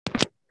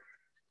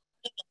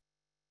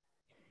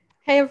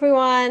Hey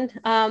everyone,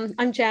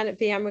 I'm Janet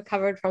B. I'm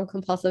recovered from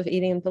compulsive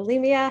eating and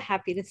bulimia.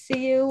 Happy to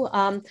see you.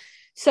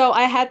 So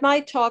I had my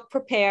talk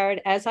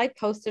prepared as I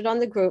posted on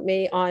the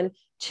GroupMe on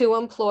two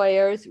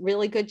employers,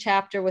 really good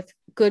chapter with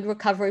good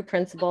recovery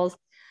principles.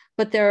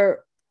 But there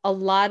are a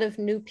lot of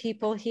new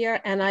people here,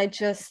 and I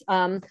just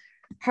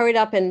hurried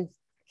up and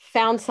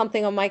found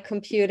something on my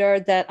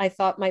computer that I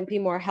thought might be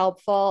more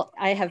helpful.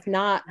 I have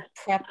not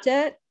prepped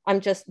it.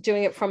 I'm just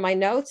doing it from my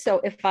notes. So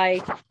if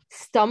I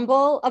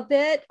stumble a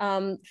bit,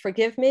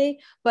 forgive me,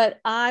 but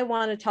I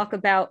want to talk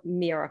about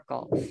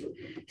miracles.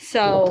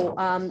 So,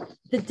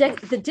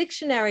 the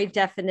dictionary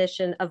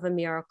definition of a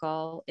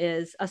miracle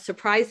is a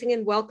surprising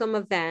and welcome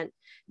event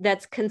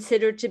that's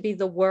considered to be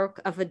the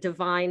work of a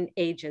divine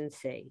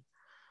agency.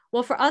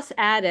 Well, for us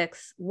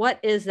addicts, what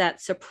is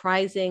that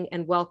surprising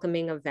and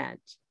welcoming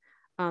event?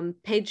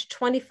 Page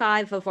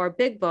 25 of our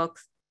big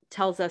books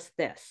tells us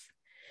this,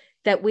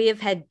 that we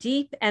have had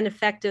deep and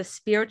effective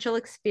spiritual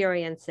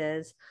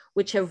experiences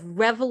which have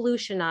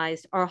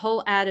revolutionized our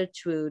whole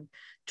attitude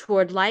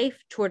toward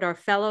life, toward our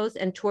fellows,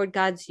 and toward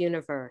God's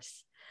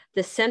universe.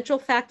 The central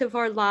fact of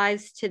our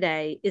lives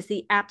today is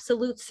the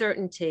absolute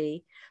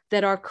certainty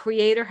that our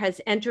Creator has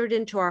entered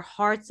into our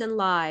hearts and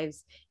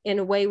lives in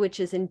a way which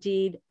is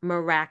indeed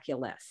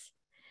miraculous.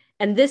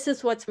 And this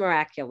is what's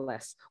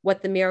miraculous,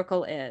 what the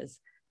miracle is.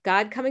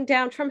 God coming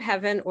down from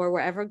heaven or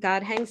wherever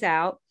God hangs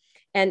out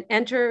and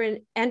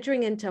entering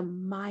into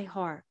my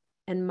heart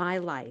and my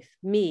life,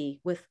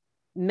 me with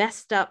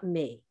messed up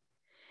me.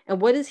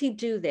 And what does he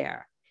do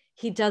there?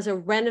 He does a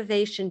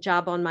renovation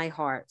job on my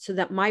heart so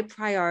that my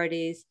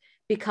priorities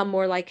become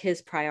more like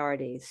his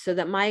priorities, so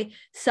that my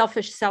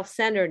selfish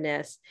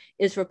self-centeredness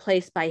is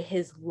replaced by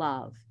his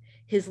love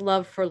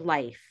for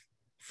life,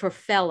 for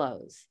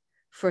fellows,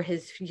 for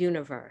his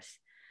universe.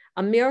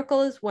 A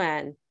miracle is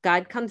when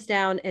God comes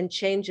down and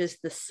changes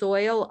the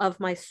soil of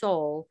my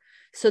soul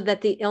so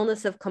that the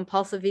illness of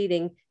compulsive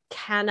eating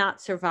cannot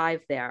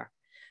survive there.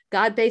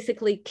 God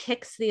basically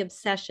kicks the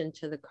obsession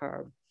to the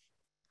curb.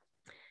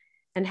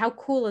 And how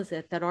cool is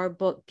it that our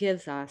book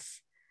gives us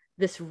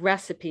this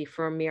recipe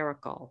for a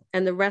miracle?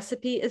 And the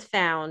recipe is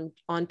found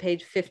on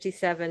page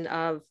 57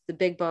 of the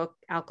big book,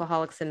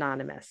 Alcoholics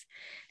Anonymous,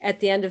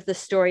 at the end of the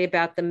story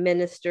about the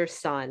minister's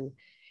son.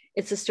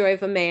 It's a story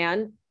of a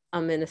man,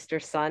 a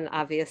minister's son,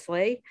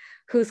 obviously,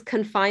 who's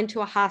confined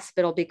to a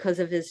hospital because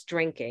of his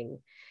drinking.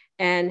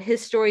 And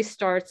his story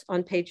starts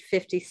on page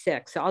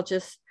 56. So I'll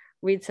just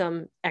read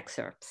some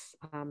excerpts.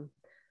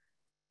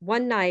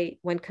 One night,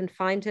 when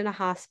confined in a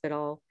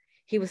hospital,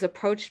 he was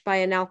approached by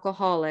an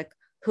alcoholic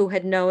who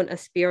had known a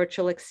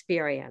spiritual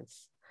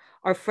experience.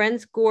 Our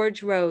friend's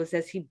gorge rose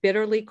as he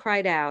bitterly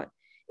cried out,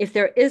 "If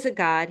there is a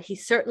God, he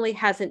certainly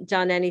hasn't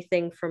done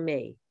anything for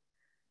me."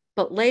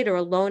 But later,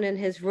 alone in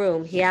his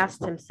room, he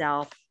asked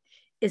himself,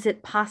 is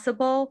it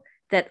possible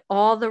that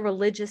all the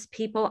religious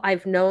people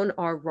I've known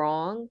are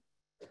wrong?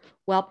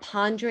 While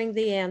pondering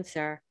the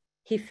answer,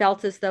 he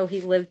felt as though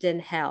he lived in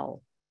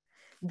hell.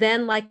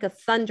 Then, like a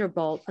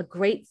thunderbolt, a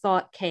great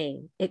thought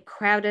came. It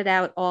crowded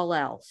out all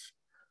else.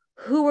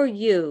 Who are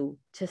you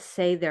to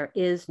say there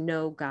is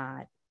no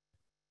God?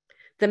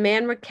 The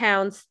man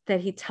recounts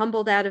that he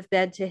tumbled out of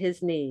bed to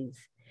his knees.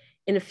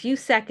 In a few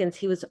seconds,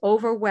 he was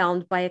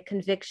overwhelmed by a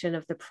conviction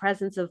of the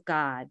presence of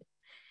God.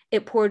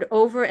 It poured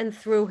over and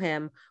through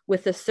him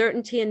with the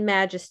certainty and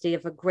majesty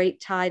of a great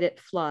tide at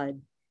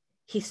flood.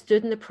 He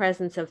stood in the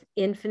presence of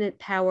infinite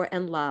power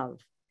and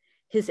love.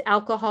 His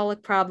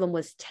alcoholic problem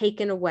was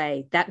taken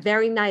away. That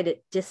very night,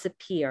 it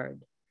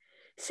disappeared.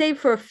 Save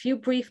for a few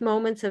brief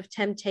moments of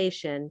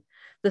temptation,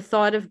 the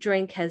thought of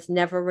drink has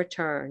never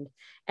returned,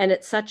 and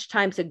at such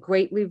times a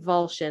great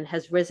revulsion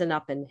has risen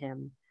up in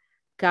him.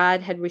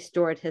 God had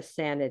restored his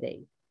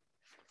sanity.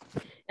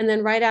 And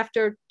then right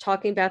after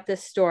talking about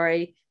this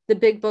story, the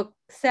big book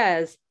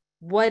says,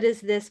 what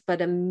is this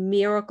but a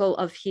miracle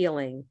of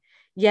healing?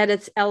 Yet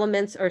its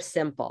elements are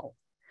simple.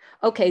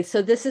 Okay,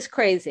 so this is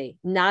crazy.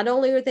 Not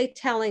only are they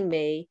telling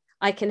me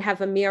I can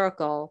have a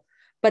miracle,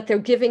 but they're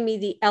giving me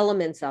the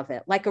elements of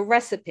it, like a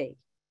recipe.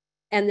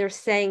 And they're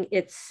saying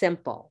it's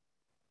simple.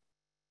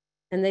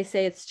 And they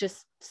say it's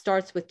just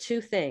starts with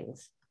two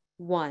things.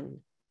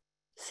 One,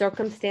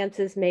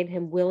 circumstances made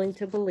him willing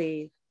to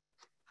believe.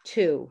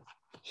 Two,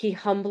 he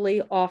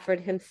humbly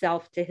offered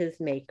himself to his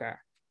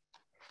maker.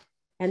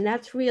 And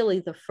that's really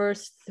the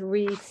first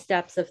three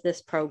steps of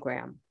this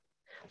program.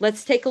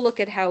 Let's take a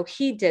look at how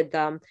he did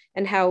them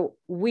and how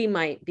we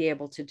might be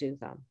able to do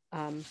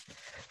them.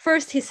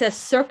 First, he says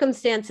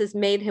circumstances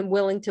made him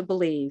willing to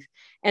believe.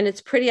 And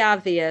it's pretty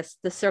obvious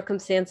the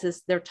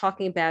circumstances they're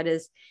talking about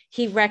is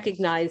he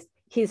recognized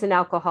he's an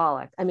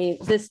alcoholic. I mean,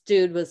 this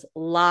dude was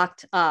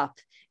locked up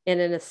in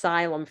an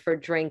asylum for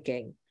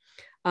drinking.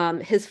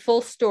 His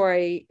full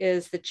story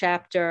is the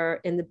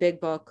chapter in the big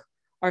book,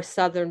 Our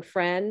Southern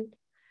Friend.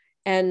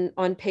 And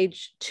on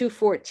page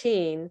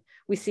 214,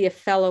 we see a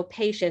fellow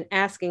patient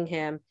asking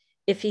him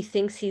if he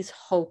thinks he's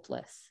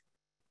hopeless.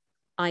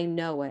 I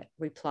know it,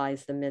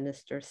 replies the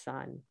minister's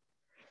son.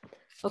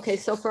 Okay,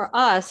 so for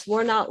us,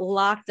 we're not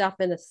locked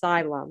up in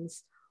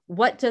asylums.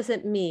 What does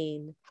it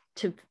mean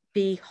to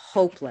be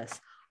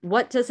hopeless?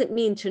 What does it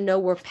mean to know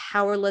we're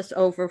powerless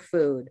over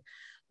food?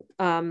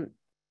 I'll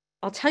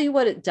tell you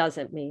what it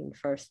doesn't mean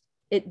first.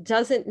 It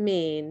doesn't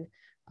mean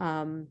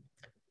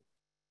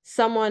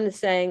someone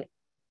saying,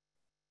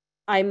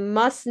 I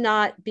must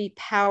not be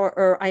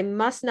or I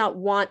must not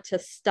want to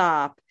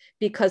stop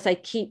because I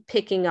keep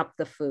picking up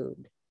the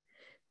food.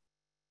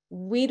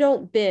 We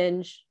don't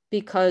binge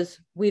because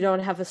we don't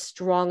have a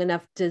strong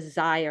enough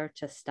desire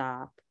to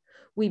stop.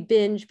 We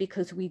binge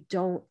because we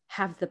don't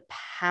have the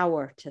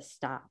power to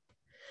stop.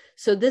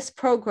 So this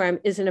program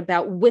isn't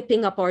about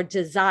whipping up our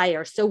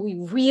desire so we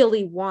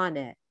really want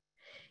it.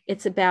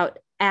 It's about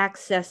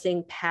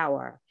accessing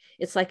power.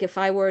 It's like if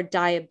I were a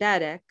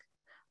diabetic,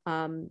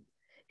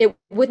 it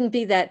wouldn't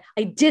be that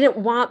I didn't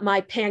want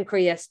my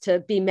pancreas to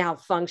be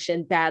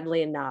malfunctioned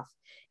badly enough.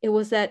 It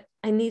was that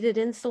I needed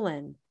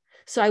insulin.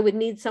 So I would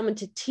need someone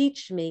to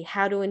teach me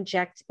how to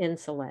inject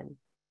insulin.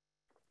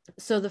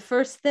 So the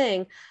first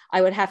thing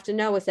I would have to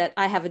know is that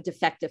I have a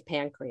defective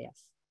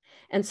pancreas.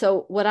 And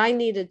so what I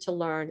needed to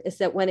learn is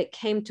that when it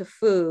came to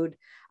food,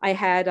 I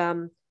had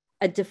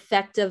a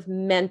defective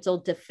mental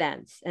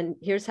defense. And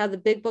here's how the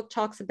big book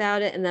talks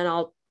about it. And then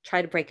I'll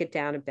try to break it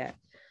down a bit.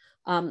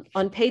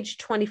 On page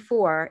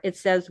 24, it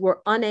says we're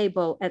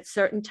unable at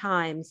certain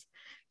times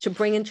to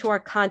bring into our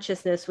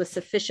consciousness with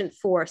sufficient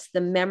force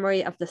the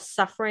memory of the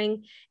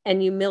suffering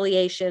and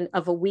humiliation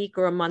of a week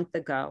or a month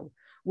ago.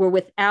 We're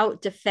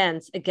without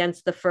defense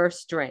against the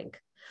first drink.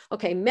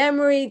 Okay,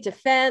 memory,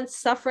 defense,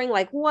 suffering,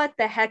 like what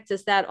the heck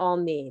does that all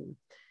mean?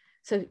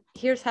 So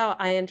here's how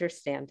I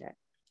understand it.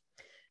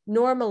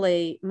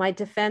 Normally, my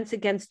defense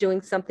against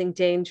doing something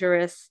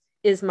dangerous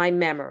is my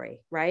memory,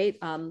 right?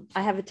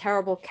 I have a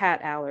terrible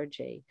cat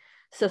allergy.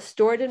 So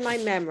stored in my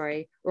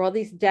memory are all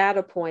these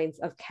data points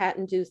of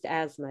cat-induced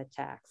asthma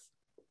attacks.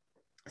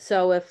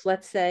 So if,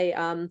 let's say,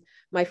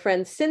 my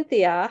friend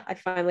Cynthia, I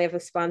finally have a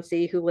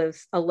sponsee who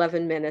lives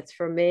 11 minutes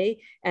from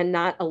me and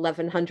not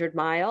 1,100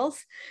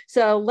 miles.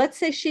 So let's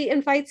say she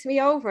invites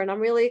me over and I'm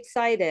really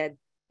excited,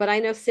 but I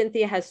know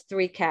Cynthia has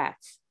 3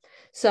 cats.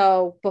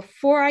 So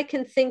before I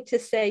can think to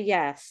say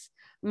yes,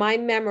 my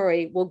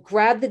memory will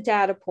grab the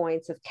data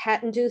points of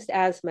cat-induced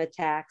asthma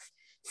attacks,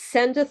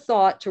 send a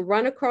thought to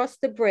run across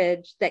the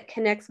bridge that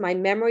connects my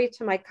memory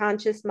to my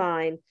conscious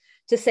mind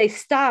to say,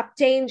 stop,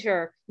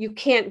 danger, you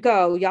can't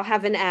go, you'll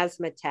have an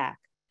asthma attack.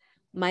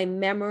 My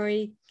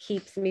memory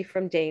keeps me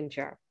from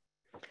danger.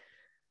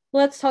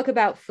 Let's talk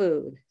about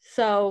food.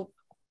 So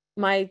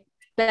my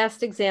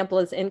best example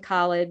is in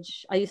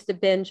college. I used to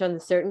binge on a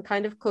certain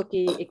kind of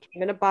cookie. It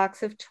came in a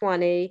box of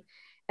 20.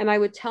 And I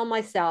would tell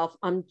myself,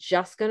 I'm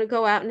just going to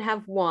go out and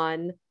have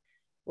one.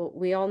 Well,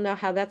 we all know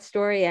how that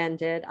story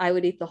ended. I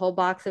would eat the whole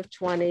box of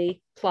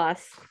 20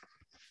 plus.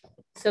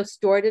 So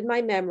stored in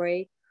my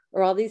memory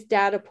are all these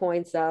data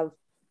points of,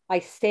 I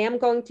say I'm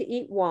going to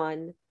eat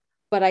one,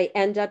 but I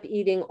end up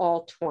eating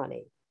all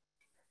 20.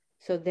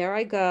 So there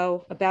I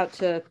go, about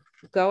to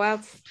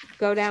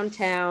go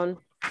downtown,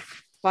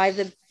 buy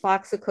the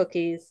box of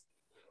cookies,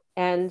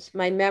 and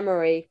my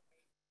memory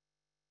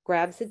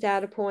grabs the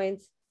data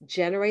points,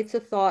 generates a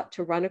thought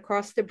to run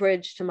across the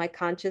bridge to my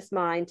conscious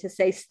mind to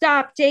say,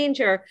 stop,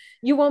 danger,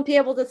 you won't be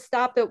able to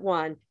stop at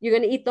one. You're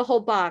going to eat the whole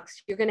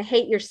box. You're going to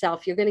hate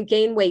yourself. You're going to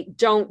gain weight.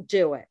 Don't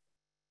do it.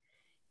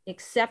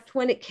 Except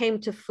when it came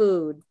to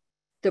food,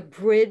 the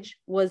bridge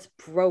was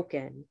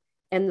broken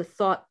and the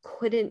thought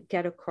couldn't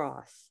get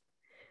across.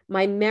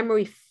 My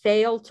memory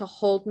failed to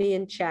hold me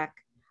in check.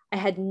 I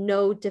had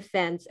no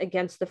defense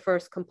against the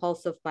first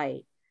compulsive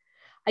bite.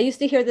 I used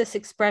to hear this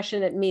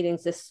expression at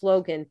meetings, this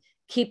slogan,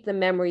 keep the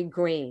memory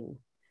green.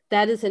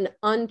 That is an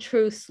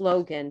untrue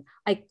slogan.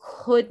 I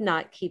could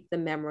not keep the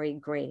memory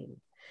green.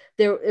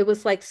 It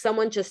was like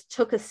someone just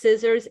took a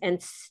scissors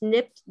and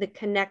snipped the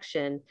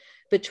connection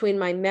between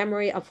my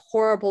memory of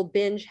horrible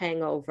binge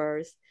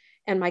hangovers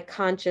and my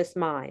conscious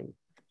mind.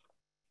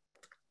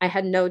 I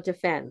had no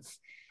defense.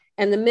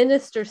 And the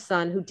minister's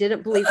son, who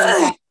didn't believe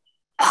in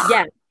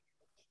God,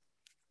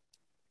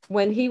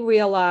 when he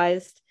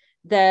realized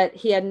that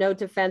he had no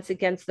defense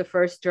against the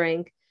first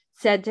drink,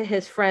 said to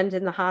his friend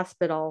in the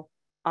hospital,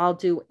 I'll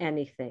do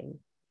anything.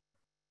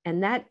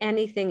 And that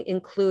anything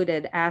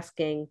included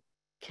asking,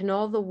 can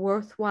all the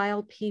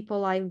worthwhile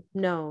people I've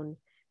known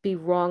be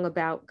wrong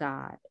about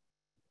God?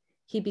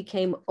 He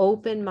became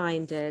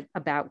open-minded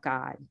about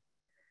God.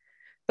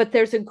 But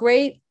there's a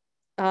great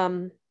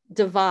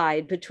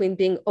divide between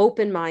being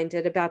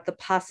open-minded about the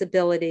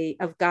possibility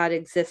of God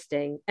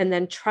existing and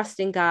then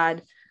trusting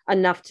God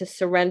enough to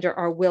surrender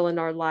our will and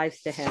our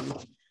lives to him.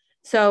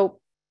 So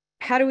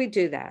how do we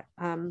do that?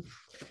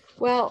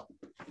 Well,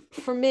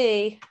 for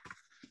me,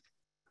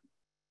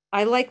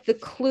 I like the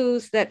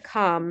clues that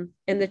come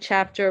in the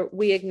chapter,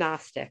 We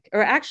Agnostic,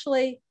 or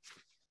actually,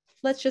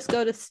 let's just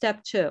go to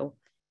step 2.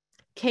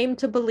 Came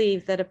to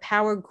believe that a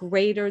power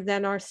greater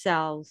than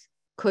ourselves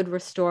could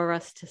restore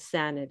us to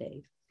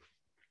sanity.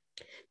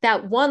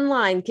 That one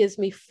line gives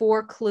me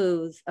 4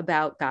 clues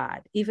about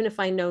God, even if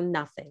I know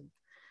nothing.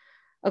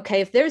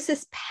 Okay, if there's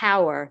this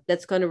power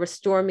that's going to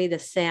restore me to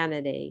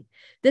sanity,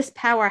 this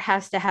power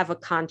has to have a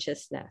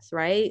consciousness,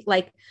 right?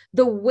 Like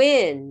the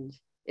wind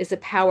is a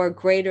power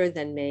greater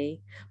than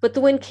me, but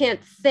the wind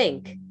can't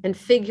think and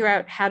figure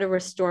out how to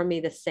restore me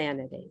to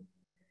sanity.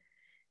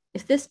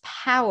 If this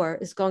power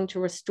is going to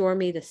restore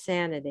me to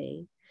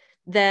sanity,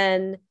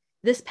 then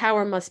this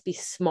power must be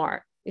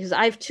smart, because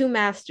I have 2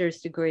 master's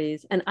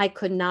degrees and I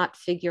could not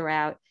figure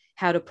out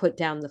how to put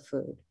down the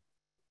food.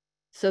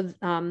 So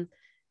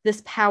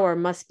this power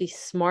must be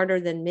smarter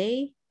than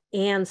me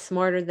and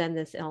smarter than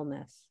this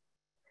illness.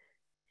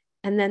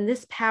 And then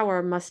this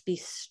power must be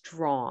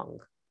strong,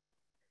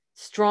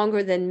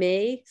 stronger than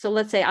me. So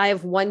let's say I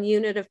have 1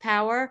 unit of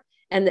power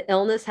and the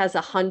illness has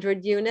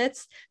 100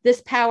 units.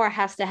 This power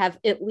has to have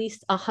at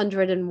least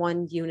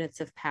 101 units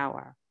of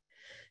power.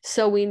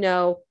 So we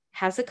know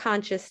has a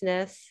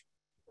consciousness,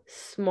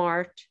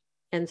 smart,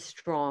 and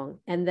strong.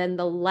 And then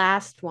the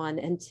last one,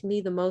 and to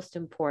me, the most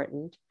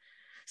important.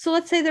 So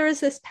let's say there is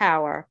this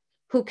power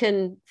who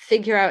can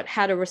figure out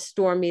how to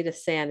restore me to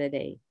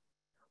sanity.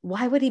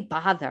 Why would he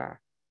bother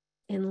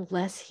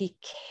unless he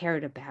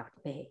cared about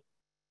me?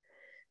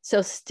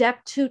 So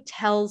step 2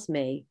 tells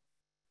me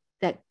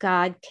that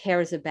God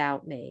cares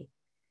about me,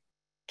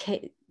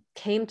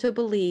 came to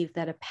believe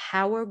that a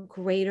power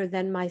greater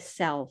than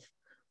myself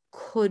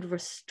could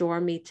restore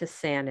me to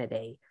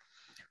sanity.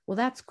 Well,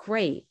 that's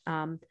great.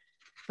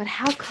 But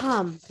how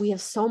come we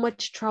have so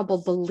much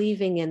trouble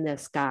believing in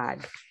this God?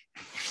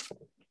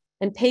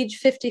 And page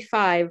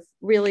 55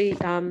 really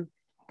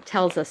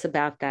tells us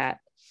about that.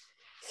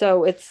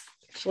 So it's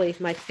actually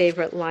my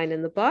favorite line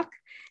in the book.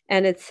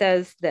 And it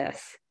says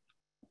this: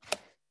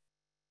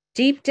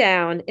 deep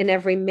down in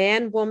every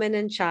man, woman,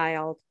 and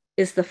child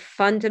is the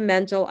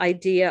fundamental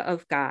idea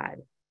of God.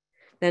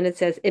 Then it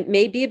says, it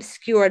may be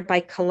obscured by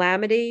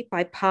calamity,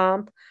 by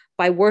pomp,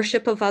 by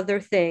worship of other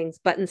things,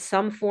 but in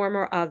some form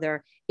or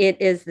other,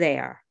 it is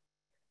there.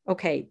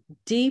 Okay,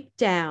 deep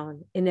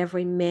down in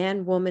every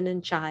man, woman,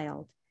 and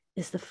child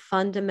is the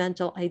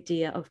fundamental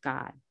idea of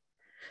God.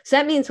 So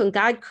that means when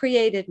God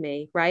created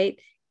me, right,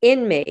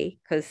 in me,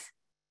 because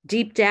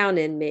deep down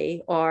in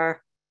me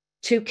are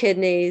 2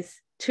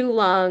 kidneys, 2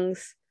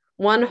 lungs,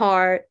 1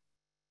 heart,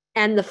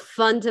 and the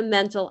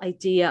fundamental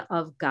idea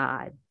of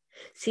God.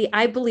 See,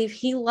 I believe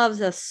he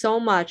loves us so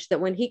much that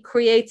when he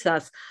creates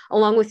us,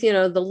 along with,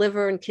 the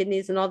liver and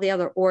kidneys and all the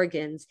other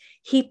organs,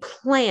 he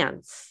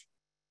plants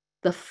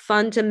the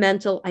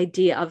fundamental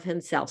idea of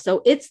himself.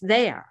 So it's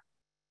there.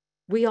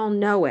 We all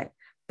know it,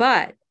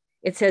 but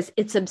it says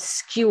it's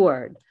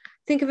obscured.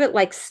 Think of it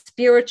like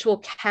spiritual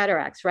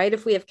cataracts, right?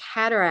 If we have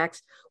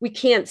cataracts, we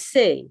can't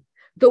see.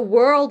 The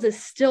world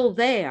is still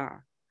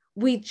there.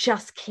 We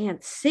just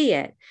can't see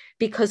it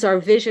because our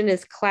vision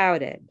is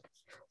clouded.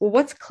 Well,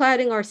 what's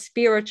clouding our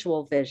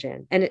spiritual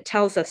vision? And it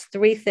tells us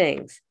 3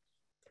 things.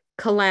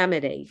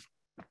 Calamity.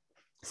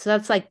 So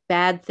that's like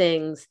bad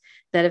things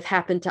that have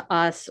happened to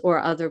us or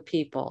other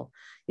people.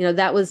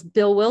 That was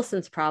Bill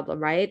Wilson's problem,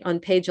 right? On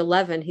page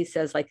 11, he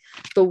says like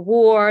the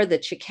war,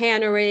 the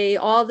chicanery,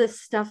 all this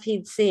stuff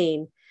he'd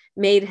seen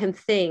made him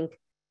think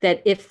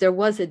that if there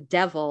was a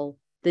devil,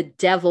 the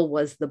devil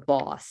was the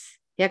boss.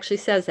 He actually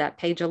says that,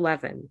 page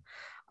 11.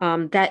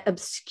 That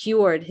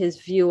obscured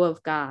his view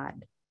of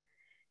God.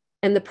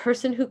 And the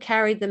person who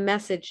carried the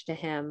message to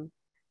him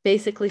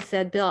basically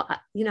said, Bill,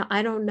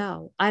 I don't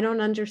know. I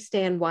don't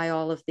understand why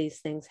all of these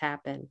things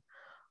happen.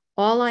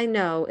 All I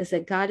know is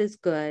that God is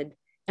good.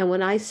 And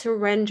when I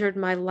surrendered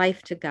my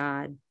life to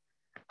God,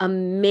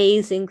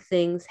 amazing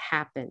things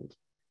happened,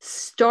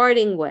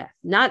 starting with,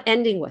 not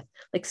ending with,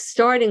 like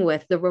starting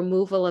with the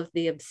removal of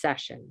the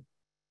obsession.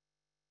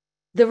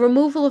 The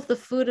removal of the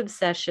food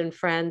obsession,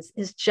 friends,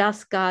 is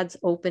just God's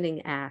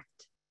opening act.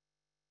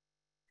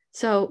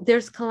 So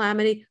there's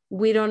calamity.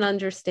 We don't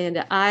understand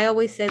it. I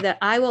always say that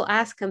I will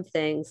ask him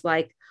things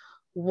like,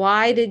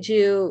 why did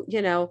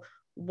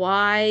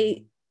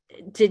why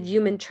did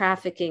human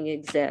trafficking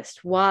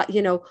exist?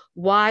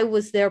 Why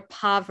was there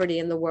poverty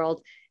in the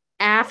world?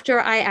 After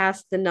I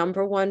asked the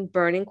number 1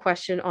 burning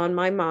question on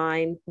my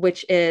mind,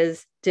 which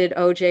is, did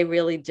OJ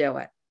really do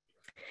it?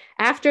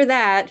 After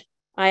that,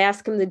 I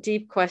ask him the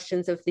deep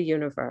questions of the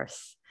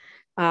universe.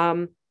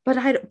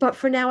 But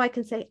for now, I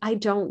can say, I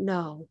don't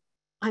know.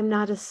 I'm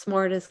not as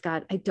smart as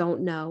God. I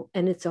don't know.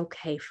 And it's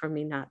okay for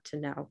me not to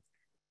know.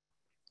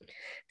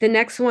 The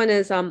next one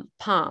is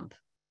pomp.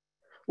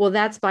 Well,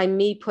 that's by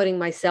me putting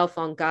myself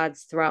on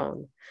God's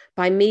throne,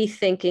 by me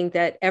thinking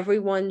that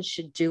everyone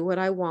should do what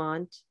I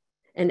want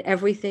and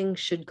everything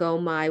should go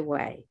my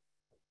way.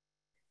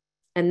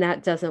 And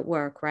that doesn't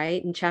work,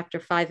 right? In chapter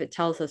 5, it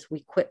tells us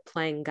we quit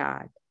playing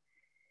God.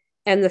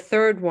 And the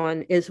third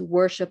one is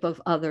worship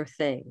of other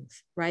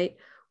things, right?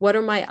 What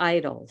are my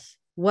idols?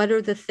 What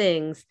are the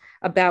things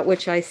about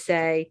which I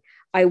say,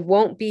 I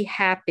won't be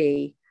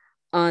happy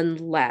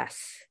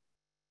unless,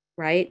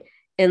 right?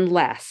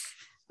 Unless.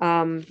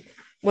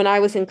 When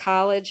I was in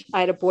college, I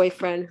had a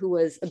boyfriend who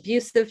was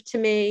abusive to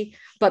me,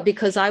 but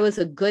because I was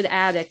a good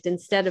addict,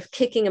 instead of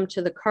kicking him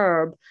to the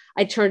curb,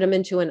 I turned him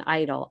into an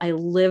idol. I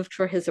lived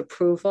for his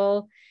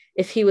approval.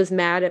 If he was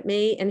mad at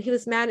me, and he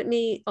was mad at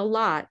me a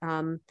lot,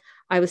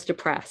 I was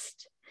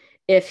depressed.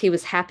 If he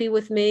was happy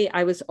with me,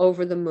 I was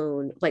over the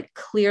moon, like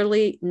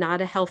clearly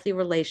not a healthy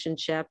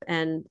relationship.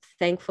 And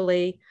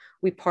thankfully,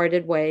 we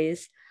parted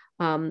ways.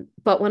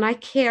 But when I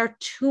care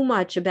too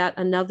much about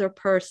another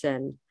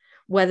person,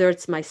 whether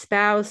it's my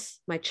spouse,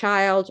 my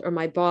child, or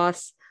my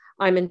boss,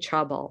 I'm in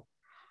trouble.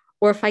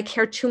 Or if I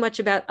care too much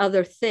about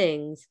other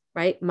things,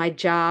 right? My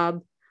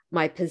job,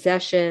 my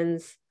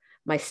possessions,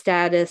 my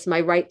status, my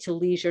right to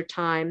leisure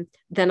time,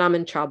 then I'm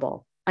in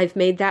trouble. I've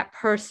made that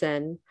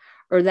person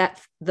or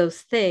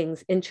those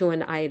things into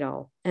an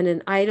idol. And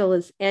an idol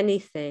is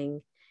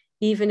anything,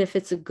 even if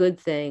it's a good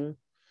thing,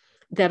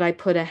 that I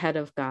put ahead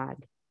of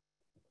God.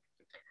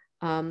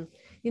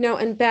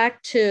 And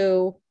back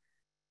to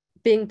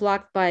being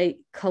blocked by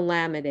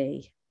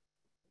calamity,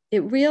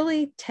 it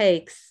really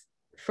takes,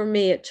 for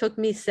me, it took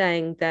me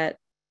saying that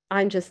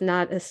I'm just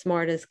not as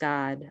smart as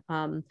God.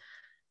 On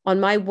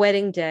my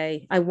wedding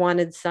day, I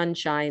wanted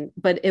sunshine,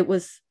 but it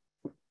was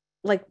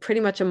like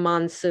pretty much a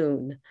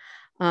monsoon.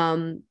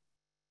 Um,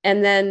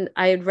 and then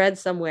I had read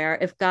somewhere,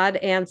 if God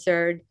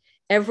answered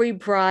every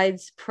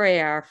bride's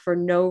prayer for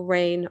no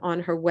rain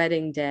on her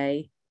wedding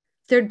day,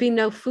 there'd be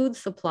no food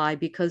supply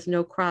because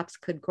no crops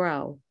could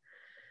grow.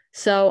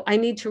 So I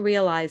need to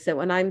realize that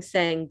when I'm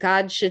saying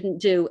God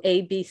shouldn't do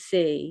A, B,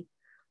 C,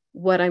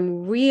 what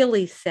I'm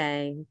really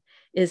saying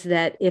is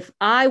that if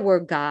I were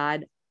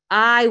God,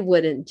 I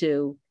wouldn't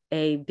do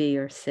A, B,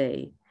 or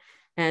C.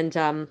 And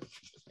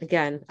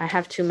again, I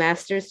have 2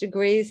 master's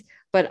degrees,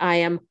 but I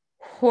am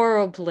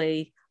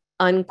horribly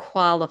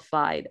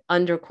unqualified,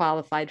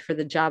 underqualified for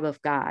the job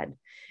of God.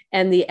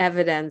 And the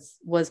evidence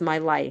was my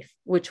life,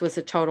 which was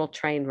a total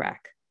train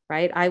wreck,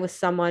 right? I was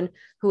someone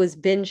who was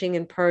binging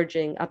and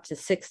purging up to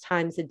 6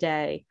 times a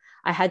day.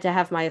 I had to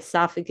have my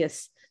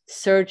esophagus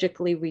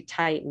surgically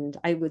retightened.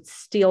 I would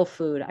steal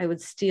food. I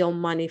would steal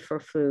money for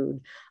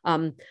food.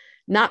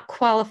 Not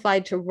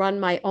qualified to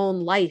run my own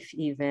life,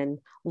 even,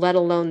 let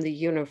alone the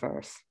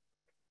universe.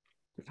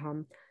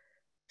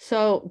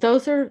 So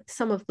those are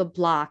some of the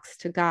blocks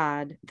to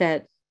God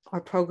that our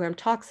program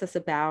talks us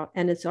about.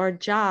 And it's our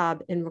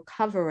job in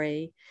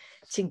recovery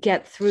to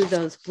get through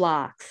those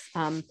blocks.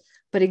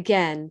 But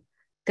again,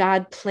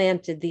 God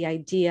planted the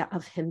idea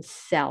of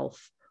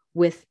himself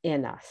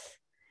within us.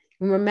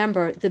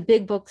 Remember, the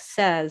big book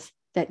says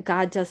that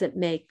God doesn't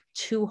make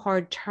too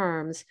hard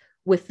terms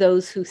with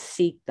those who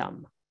seek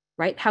them,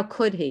 right? How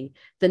could he?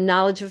 The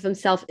knowledge of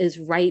himself is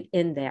right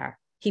in there.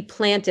 He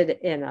planted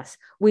it in us.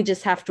 We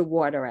just have to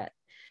water it.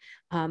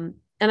 And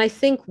I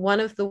think one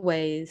of the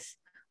ways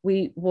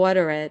we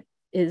water it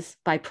is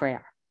by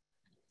prayer.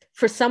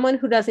 For someone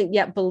who doesn't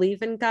yet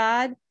believe in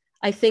God,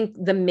 I think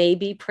the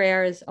maybe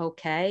prayer is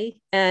okay.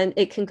 And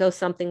it can go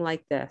something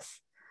like this.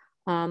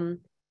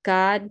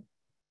 God,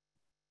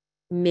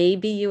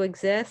 maybe you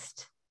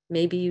exist,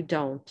 maybe you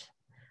don't.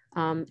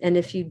 And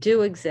if you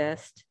do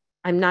exist,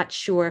 I'm not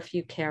sure if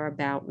you care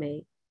about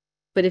me.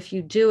 But if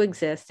you do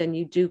exist and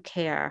you do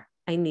care,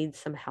 I need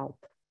some help.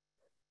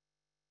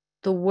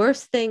 The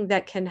worst thing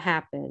that can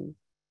happen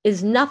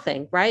is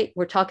nothing, right?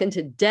 We're talking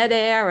to dead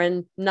air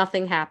and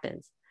nothing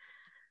happens.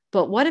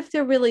 But what if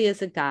there really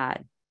is a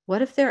God?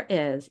 What if there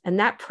is? And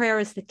that prayer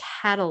is the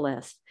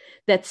catalyst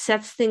that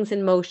sets things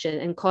in motion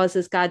and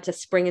causes God to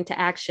spring into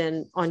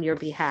action on your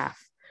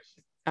behalf.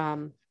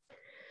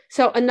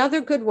 So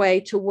another good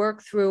way to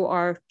work through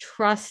our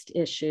trust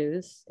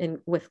issues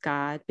with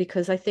God,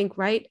 because I think,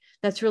 right,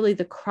 that's really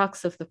the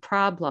crux of the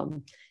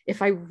problem.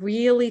 If I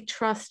really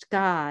trust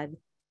God,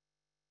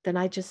 then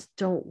I just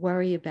don't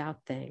worry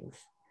about things.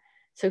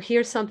 So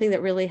here's something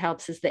that really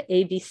helps is the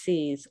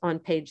ABCs on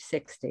page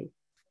 60.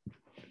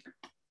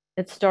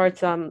 It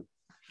starts the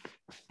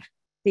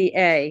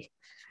A.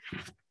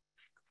 Let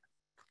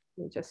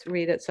me just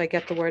read it so I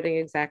get the wording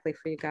exactly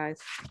for you guys.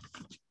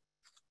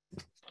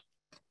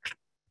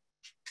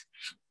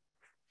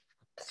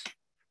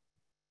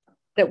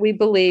 That we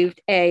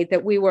believed, A,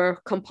 that we were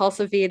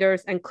compulsive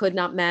eaters and could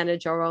not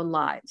manage our own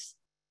lives.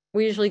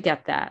 We usually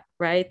get that,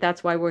 right?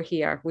 That's why we're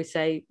here. We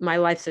say, my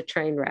life's a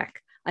train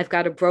wreck. I've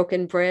got a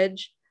broken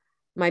bridge.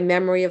 My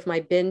memory of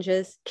my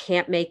binges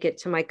can't make it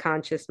to my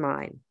conscious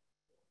mind.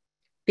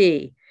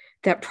 B,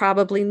 that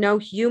probably no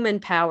human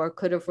power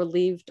could have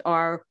relieved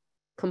our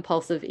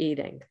compulsive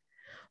eating.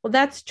 Well,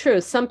 that's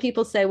true. Some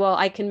people say, well,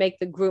 I can make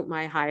the group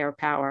my higher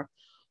power.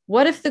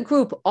 What if the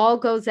group all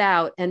goes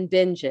out and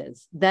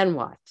binges? Then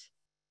what?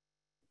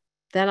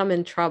 Then I'm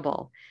in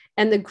trouble.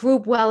 And the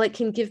group, while it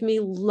can give me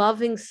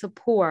loving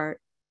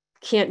support,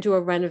 can't do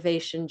a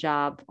renovation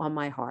job on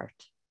my heart.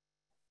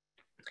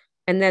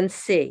 And then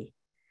C,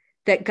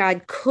 that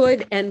God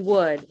could and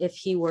would if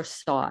he were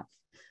sought.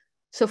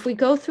 So if we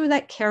go through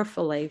that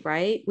carefully,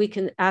 right, we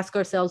can ask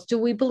ourselves, do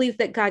we believe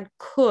that God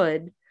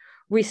could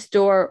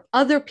restore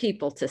other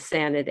people to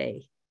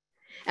sanity?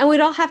 And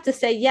we'd all have to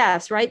say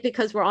yes, right?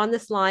 Because we're on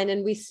this line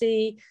and we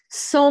see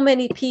so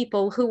many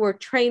people who were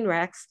train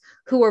wrecks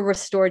who were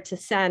restored to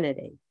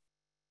sanity.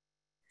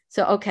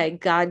 So, okay,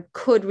 God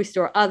could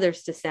restore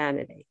others to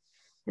sanity.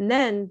 And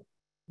then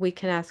we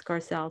can ask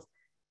ourselves,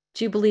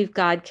 Do you believe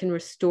God can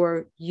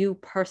restore you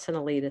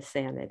personally to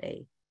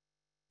sanity?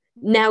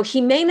 Now,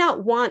 he may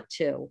not want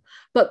to,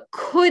 but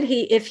could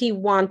he if he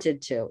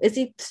wanted to? Is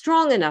he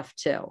strong enough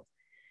to?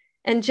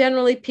 And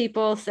generally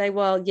people say,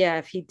 well, yeah,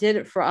 if he did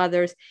it for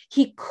others,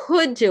 he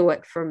could do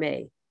it for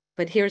me.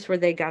 But here's where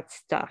they get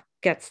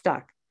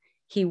stuck.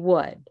 He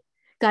would.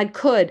 God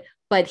could,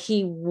 but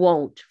he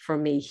won't for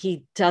me.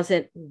 He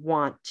doesn't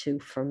want to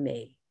for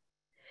me.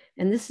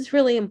 And this is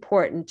really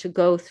important to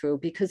go through,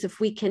 because if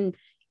we can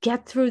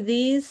get through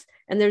these,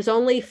 and there's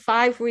only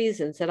 5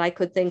 reasons that I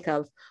could think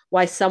of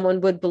why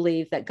someone would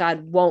believe that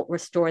God won't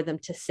restore them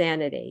to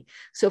sanity.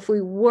 So if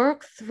we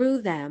work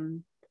through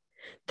them,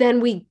 then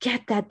we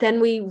get that.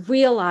 Then we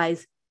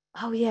realize,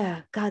 oh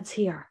yeah, God's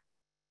here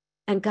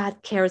and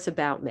God cares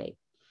about me.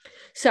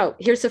 So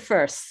here's the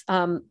first.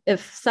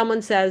 If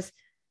someone says,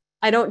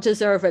 I don't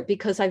deserve it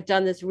because I've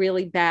done this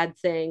really bad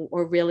thing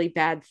or really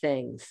bad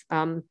things.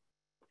 I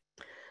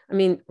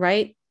mean,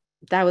 right?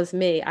 That was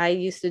me. I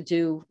used to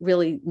do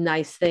really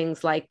nice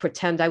things like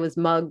pretend I was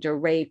mugged or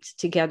raped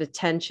to get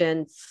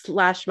attention,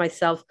 slash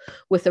myself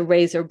with a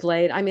razor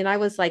blade. I mean, I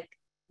was like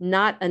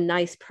not a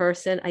nice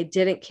person. I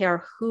didn't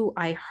care who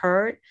I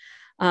hurt.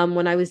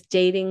 When I was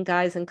dating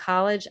guys in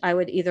college, I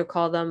would either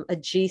call them a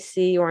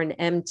GC or an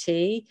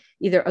MT,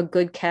 either a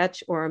good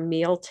catch or a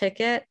meal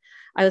ticket.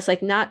 I was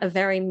like not a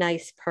very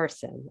nice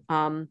person.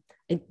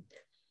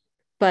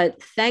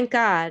 But thank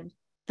God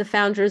the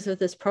founders of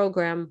this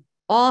program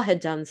all had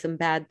done some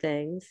bad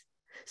things.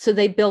 So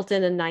they built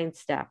in a 9th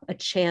step, a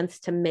chance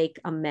to make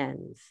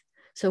amends.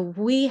 So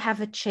we have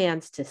a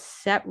chance to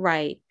set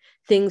right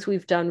things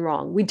we've done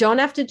wrong. We don't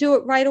have to do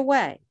it right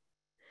away,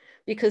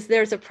 because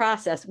there's a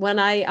process. When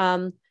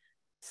I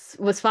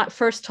was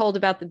first told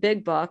about the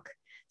big book,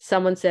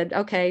 someone said,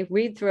 okay,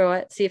 read through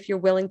it, see if you're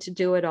willing to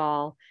do it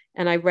all.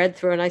 And I read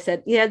through and I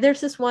said, yeah, there's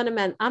this one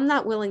amendment I'm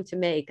not willing to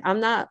make. I'm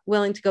not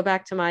willing to go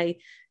back to my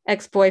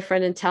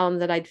ex-boyfriend and tell him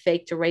that I'd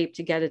faked a rape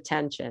to get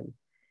attention.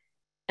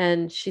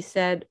 And she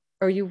said,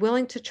 are you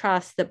willing to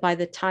trust that by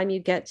the time you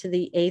get to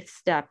the 8th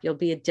step, you'll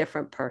be a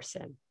different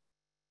person?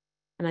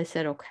 And I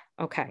said,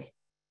 okay.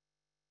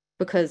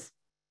 Because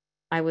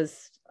I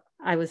was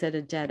at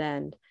a dead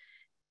end,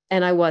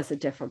 and I was a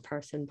different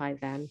person by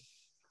then.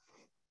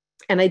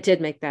 And I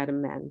did make that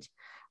amend.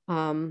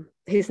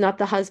 He's not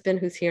the husband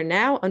who's here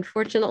now.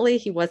 Unfortunately,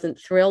 he wasn't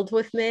thrilled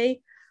with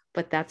me,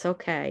 but that's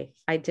okay.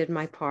 I did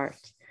my part.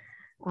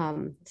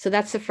 So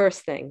that's the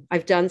first thing.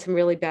 I've done some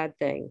really bad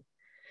things.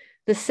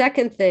 The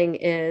second thing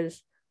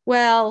is,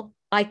 well,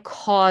 I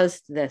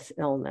caused this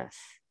illness,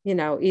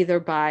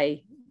 either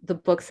by the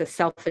book says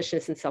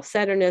selfishness and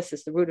self-centeredness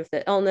is the root of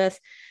the illness.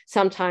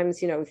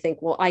 Sometimes, we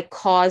think, well, I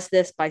caused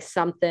this by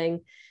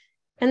something.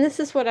 And this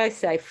is what I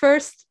say.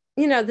 First,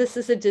 this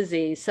is a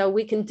disease, so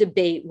we can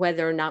debate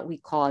whether or not we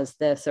caused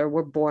this or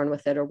we're born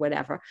with it or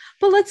whatever.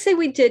 But let's say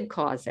we did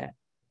cause it.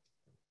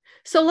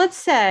 So let's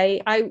say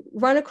I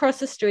run across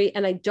the street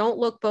and I don't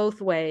look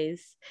both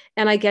ways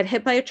and I get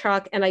hit by a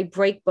truck and I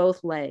break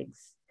both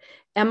legs.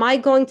 Am I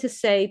going to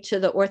say to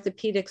the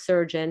orthopedic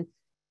surgeon,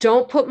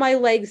 don't put my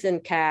legs in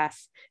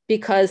casts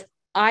because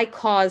I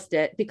caused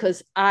it,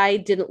 because I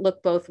didn't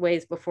look both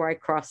ways before I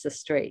crossed the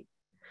street?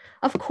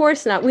 Of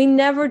course not. We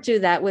never do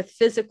that with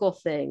physical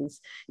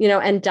things,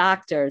 and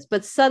doctors.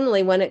 But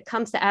suddenly when it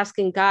comes to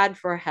asking God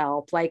for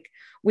help, like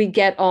we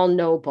get all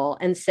noble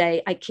and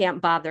say, I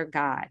can't bother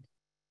God.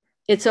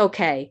 It's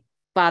okay,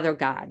 bother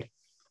God.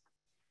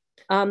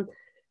 The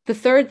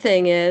third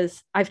thing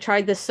is, I've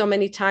tried this so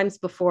many times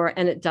before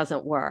and it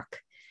doesn't work.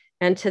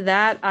 And to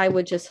that, I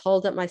would just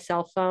hold up my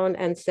cell phone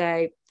and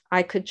say,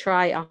 I could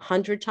try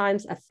 100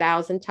 times,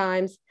 1,000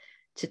 times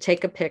to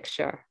take a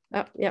picture.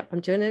 Oh, yeah, I'm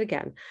doing it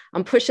again.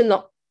 I'm pushing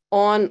the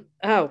on.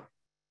 Oh,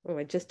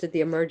 I just did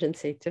the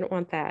emergency. Didn't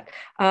want that.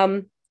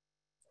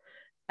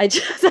 I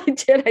just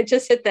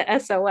hit the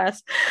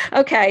SOS.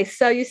 Okay,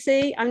 so you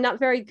see, I'm not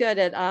very good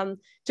at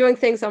doing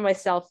things on my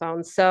cell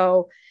phone.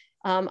 So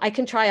I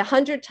can try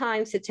 100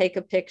 times to take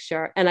a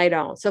picture and I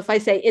don't. So if I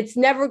say it's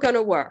never going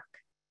to work,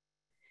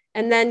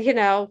 and then,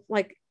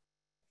 like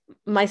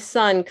my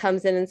son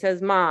comes in and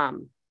says,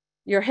 Mom,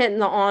 you're hitting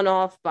the on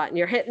off button.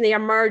 You're hitting the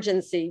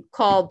emergency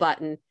call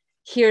button.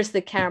 Here's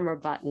the camera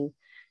button.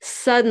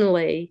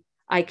 Suddenly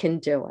I can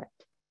do it.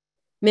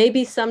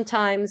 Maybe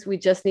sometimes we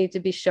just need to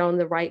be shown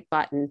the right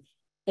button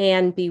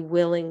and be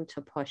willing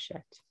to push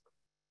it.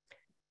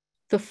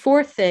 The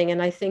fourth thing,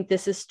 and I think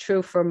this is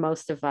true for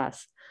most of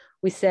us,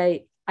 we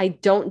say, I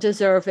don't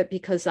deserve it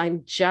because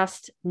I'm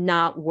just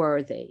not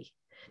worthy.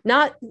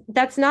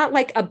 That's not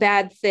like a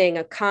bad thing,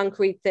 a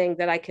concrete thing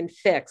that I can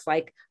fix.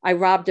 Like I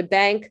robbed a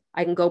bank,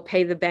 I can go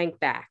pay the bank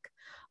back.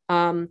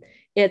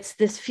 It's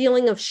this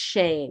feeling of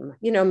shame,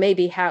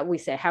 maybe how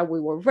we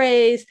were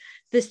raised,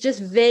 this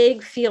just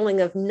vague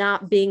feeling of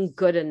not being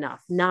good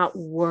enough, not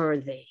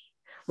worthy,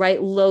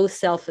 right? Low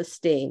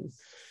self-esteem.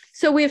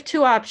 So we have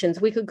 2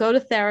 options. We could go to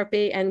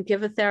therapy and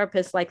give a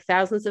therapist like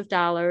thousands of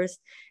dollars,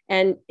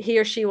 and he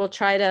or she will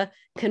try to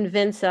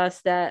convince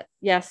us that,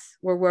 yes,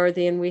 we're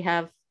worthy and we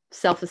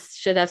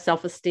should have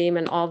self-esteem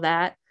and all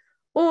that.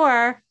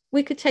 Or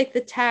we could take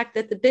the tack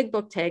that the big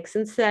book takes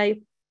and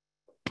say,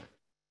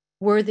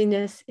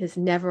 worthiness is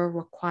never a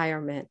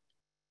requirement,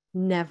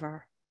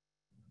 never.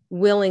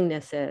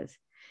 Willingness is.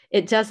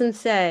 It doesn't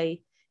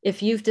say,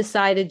 if you've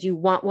decided you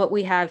want what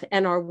we have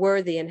and are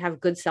worthy and have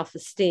good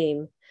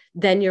self-esteem,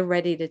 then you're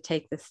ready to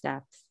take the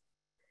steps.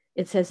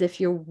 It says, if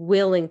you're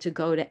willing to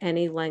go to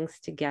any lengths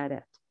to get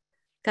it.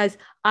 Guys,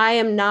 I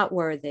am not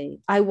worthy.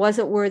 I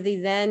wasn't worthy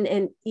then.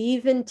 And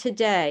even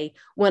today,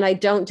 when I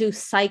don't do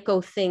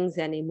psycho things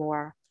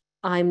anymore,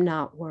 I'm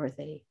not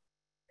worthy.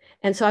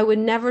 And so I would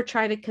never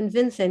try to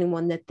convince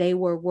anyone that they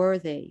were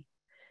worthy.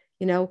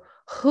 You know,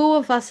 who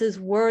of us is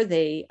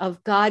worthy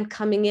of God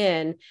coming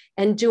in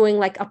and doing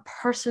like a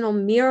personal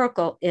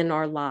miracle in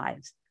our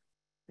lives?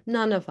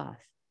 None of us.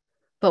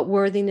 But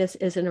worthiness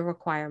isn't a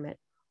requirement,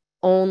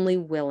 only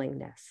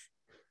willingness.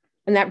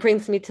 And that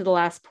brings me to the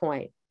last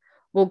point.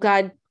 Well,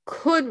 God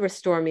could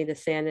restore me to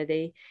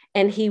sanity,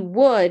 and he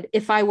would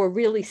if I were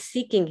really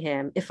seeking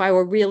him, if I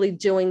were really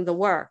doing the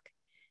work.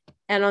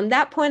 And on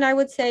that point, I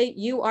would say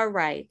you are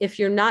right. If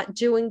you're not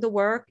doing the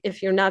work,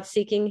 if you're not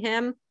seeking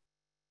him,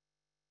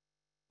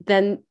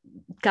 then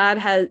God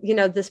has,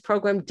 this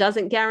program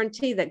doesn't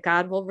guarantee that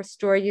God will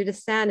restore you to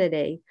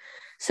sanity.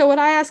 So what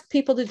I ask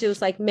people to do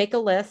is like make a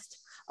list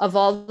of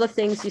all the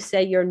things you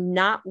say you're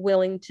not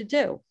willing to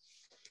do.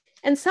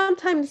 And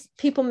sometimes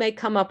people may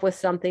come up with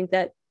something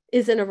that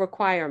isn't a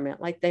requirement.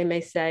 Like they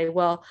may say,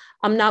 well,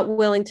 I'm not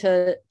willing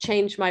to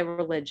change my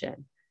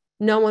religion.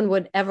 No one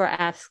would ever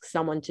ask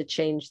someone to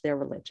change their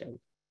religion.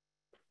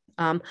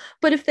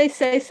 But if they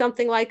say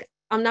something like,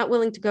 I'm not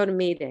willing to go to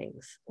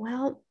meetings,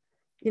 well,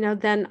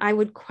 then I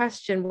would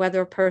question whether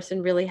a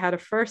person really had a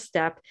first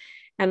step.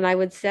 And I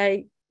would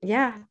say,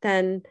 yeah,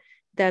 then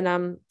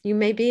you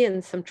may be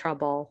in some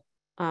trouble.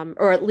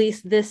 Or at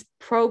least this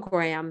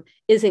program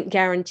isn't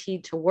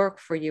guaranteed to work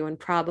for you and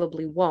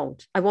probably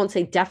won't. I won't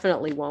say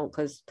definitely won't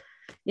because,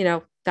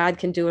 God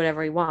can do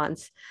whatever he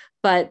wants.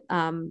 But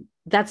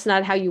that's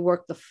not how you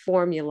work the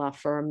formula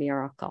for a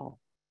miracle.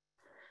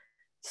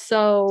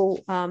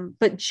 So,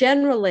 but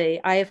generally,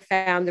 I have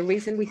found the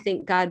reason we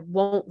think God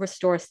won't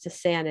restore us to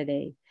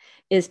sanity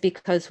is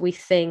because we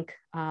think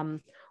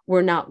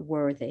we're not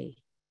worthy.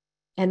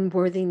 And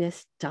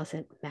worthiness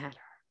doesn't matter.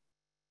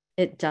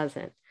 It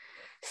doesn't.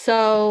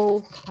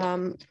 So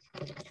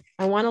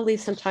I want to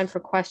leave some time for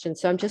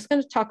questions. So I'm just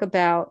going to talk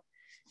about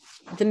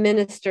the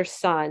minister's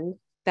son,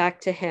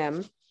 back to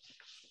him,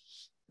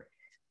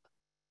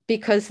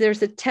 because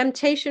there's a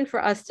temptation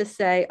for us to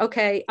say,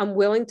 okay, I'm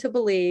willing to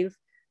believe,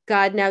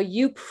 God, now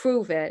you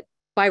prove it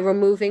by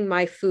removing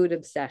my food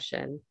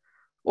obsession.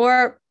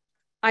 Or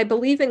I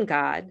believe in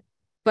God,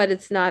 but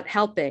it's not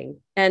helping.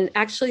 And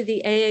actually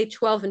the AA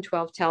 12 and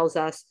 12 tells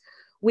us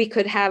we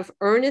could have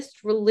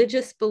earnest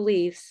religious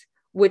beliefs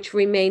which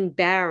remain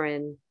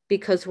barren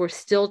because we're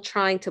still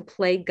trying to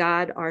play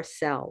God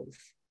ourselves,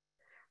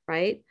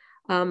 right?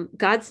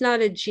 God's not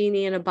a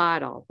genie in a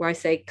bottle where I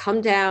say,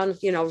 come down,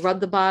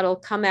 rub the bottle,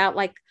 come out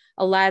like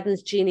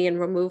Aladdin's genie and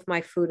remove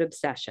my food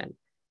obsession.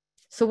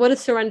 So what does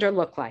surrender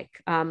look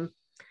like?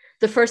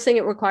 The first thing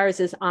it requires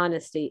is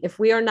honesty. If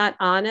we are not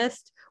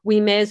honest, we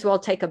may as well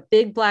take a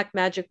big black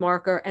magic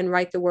marker and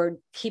write the word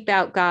keep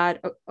out God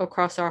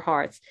across our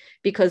hearts,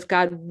 because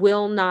God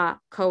will not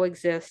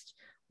coexist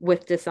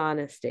with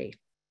dishonesty.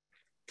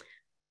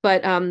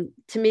 But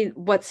to me,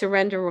 what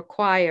surrender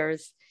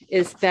requires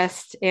is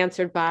best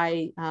answered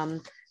by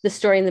the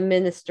story in The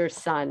Minister's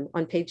Son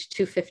on page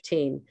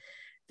 215.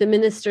 The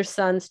minister's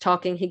son's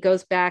talking. He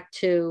goes back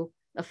to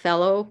a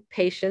fellow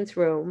patient's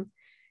room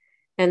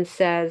and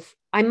says,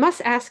 I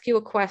must ask you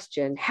a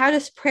question. How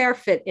does prayer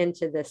fit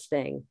into this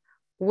thing?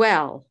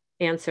 Well,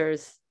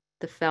 answers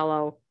the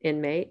fellow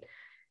inmate,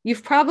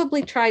 you've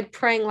probably tried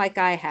praying like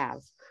I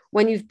have.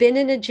 When you've been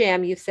in a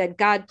jam, you've said,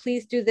 God,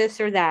 please do this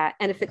or that.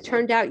 And if it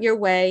turned out your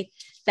way,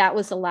 that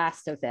was the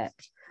last of it.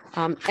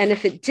 And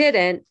if it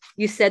didn't,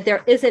 you said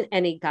there isn't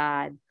any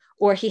God,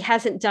 or he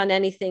hasn't done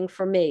anything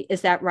for me.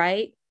 Is that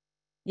right?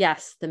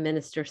 Yes, the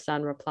minister's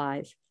son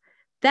replies.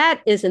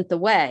 That isn't the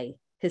way,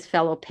 his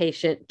fellow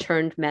patient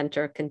turned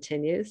mentor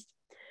continues.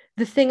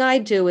 The thing I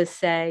do is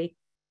say,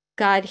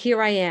 God,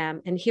 here I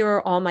am, and here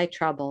are all my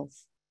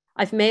troubles.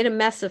 I've made a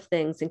mess of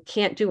things and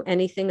can't do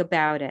anything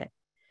about it.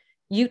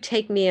 You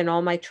take me in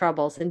all my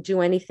troubles and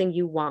do anything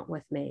you want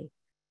with me.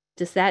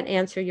 Does that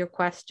answer your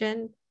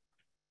question?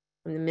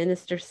 And the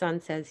minister's son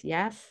says,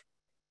 yes,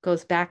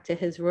 goes back to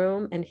his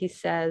room, and he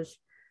says,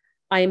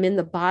 I am in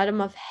the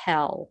bottom of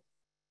hell.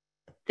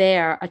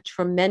 There, a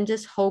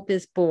tremendous hope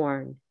is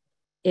born.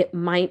 It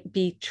might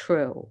be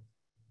true.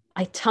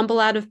 I tumble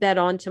out of bed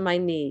onto my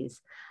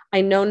knees.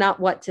 I know not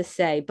what to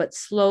say, but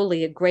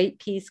slowly a great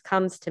peace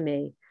comes to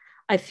me.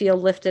 I feel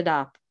lifted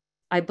up.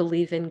 I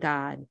believe in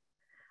God.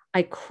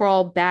 I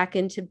crawl back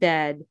into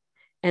bed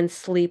and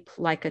sleep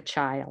like a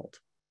child.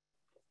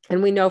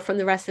 And we know from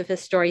the rest of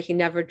his story, he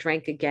never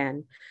drank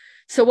again.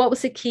 So what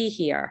was the key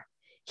here?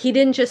 He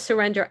didn't just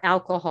surrender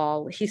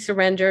alcohol. He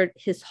surrendered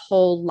his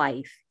whole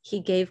life.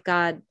 He gave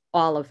God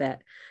all of it.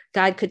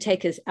 God could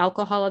take his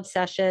alcohol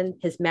obsession,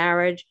 his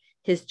marriage,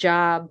 his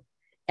job,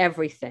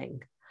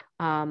 everything.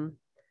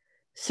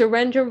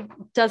 Surrender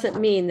doesn't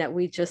mean that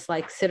we just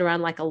like sit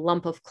around like a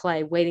lump of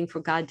clay waiting for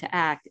God to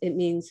act. It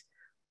means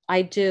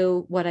I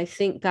do what I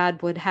think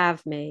God would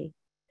have me,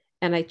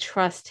 and I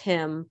trust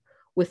him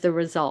with the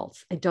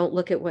results. I don't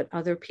look at what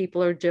other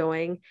people are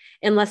doing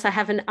unless I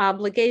have an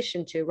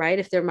obligation to, right?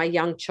 If they're my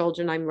young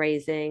children I'm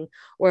raising,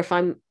 or if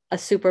I'm a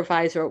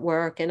supervisor at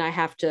work and I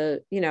have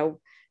to,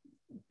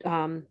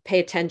 pay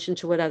attention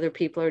to what other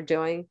people are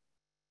doing.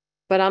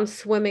 But I'm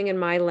swimming in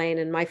my lane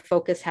and my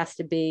focus has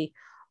to be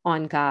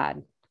on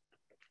God.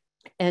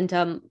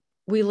 And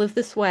we live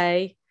this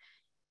way.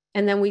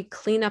 And then we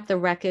clean up the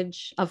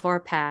wreckage of our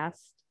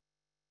past.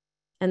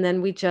 And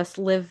then we just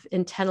live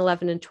in 10,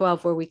 11, and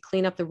 12, where we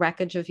clean up the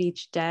wreckage of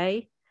each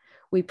day.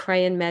 We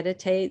pray and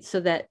meditate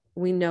so that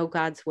we know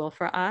God's will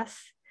for us.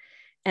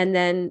 And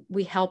then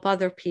we help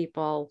other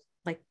people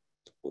like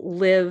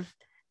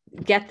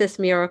get this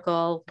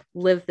miracle,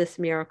 live this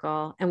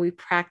miracle, and we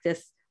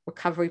practice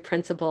recovery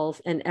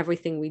principles in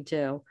everything we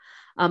do.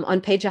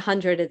 On page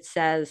 100, it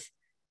says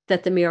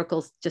that the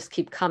miracles just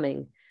keep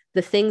coming.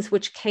 The things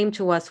which came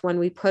to us when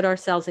we put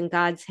ourselves in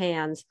God's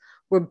hands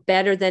were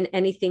better than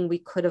anything we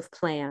could have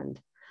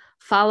planned.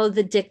 Follow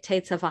the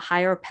dictates of a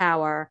higher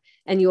power,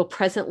 and you will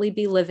presently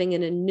be living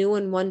in a new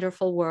and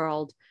wonderful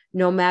world,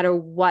 no matter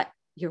what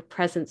your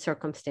present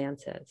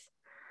circumstances,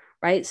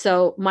 right?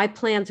 So my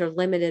plans are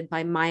limited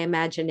by my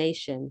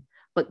imagination,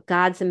 but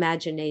God's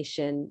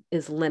imagination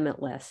is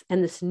limitless.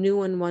 And this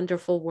new and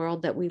wonderful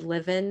world that we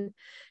live in,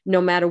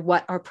 no matter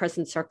what our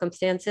present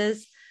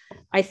circumstances,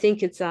 I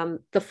think it's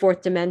the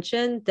fourth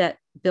dimension that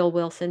Bill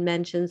Wilson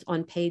mentions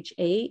on page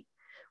 8,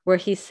 where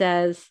he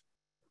says,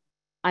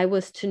 I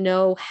was to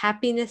know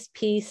happiness,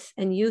 peace,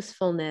 and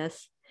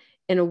usefulness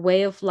in a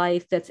way of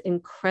life that's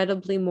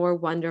incredibly more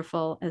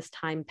wonderful as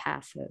time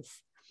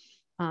passes.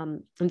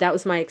 And that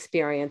was my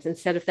experience.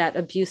 Instead of that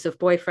abusive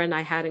boyfriend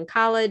I had in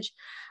college,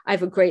 I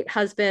have a great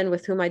husband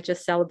with whom I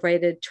just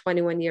celebrated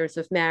 21 years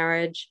of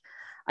marriage.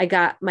 I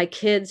got my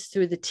kids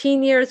through the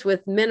teen years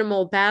with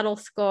minimal battle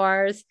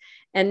scars.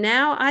 And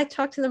now I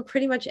talk to them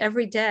pretty much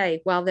every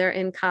day while they're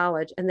in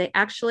college, and they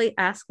actually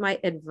ask my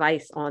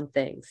advice on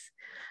things.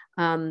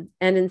 And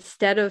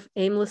instead of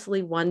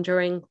aimlessly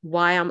wondering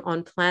why I'm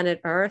on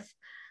planet Earth,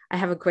 I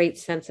have a great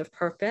sense of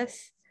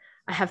purpose.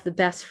 I have the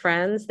best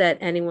friends that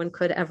anyone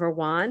could ever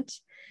want,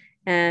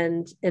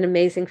 and an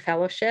amazing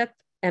fellowship.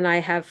 And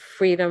I have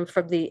freedom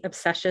from the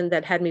obsession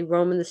that had me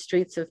roaming the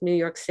streets of New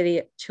York City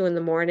at 2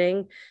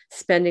 a.m,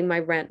 spending my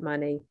rent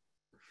money.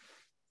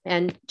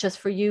 And just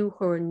for you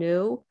who are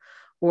new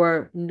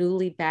or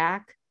newly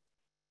back,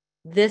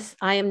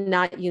 I am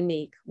not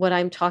unique. What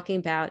I'm talking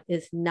about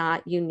is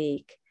not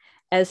unique.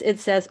 As it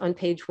says on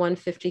page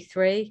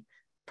 153,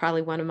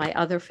 probably one of my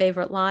other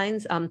favorite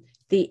lines,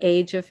 the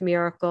age of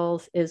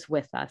miracles is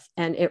with us.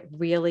 And it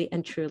really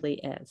and truly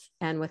is.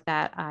 And with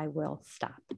that, I will stop.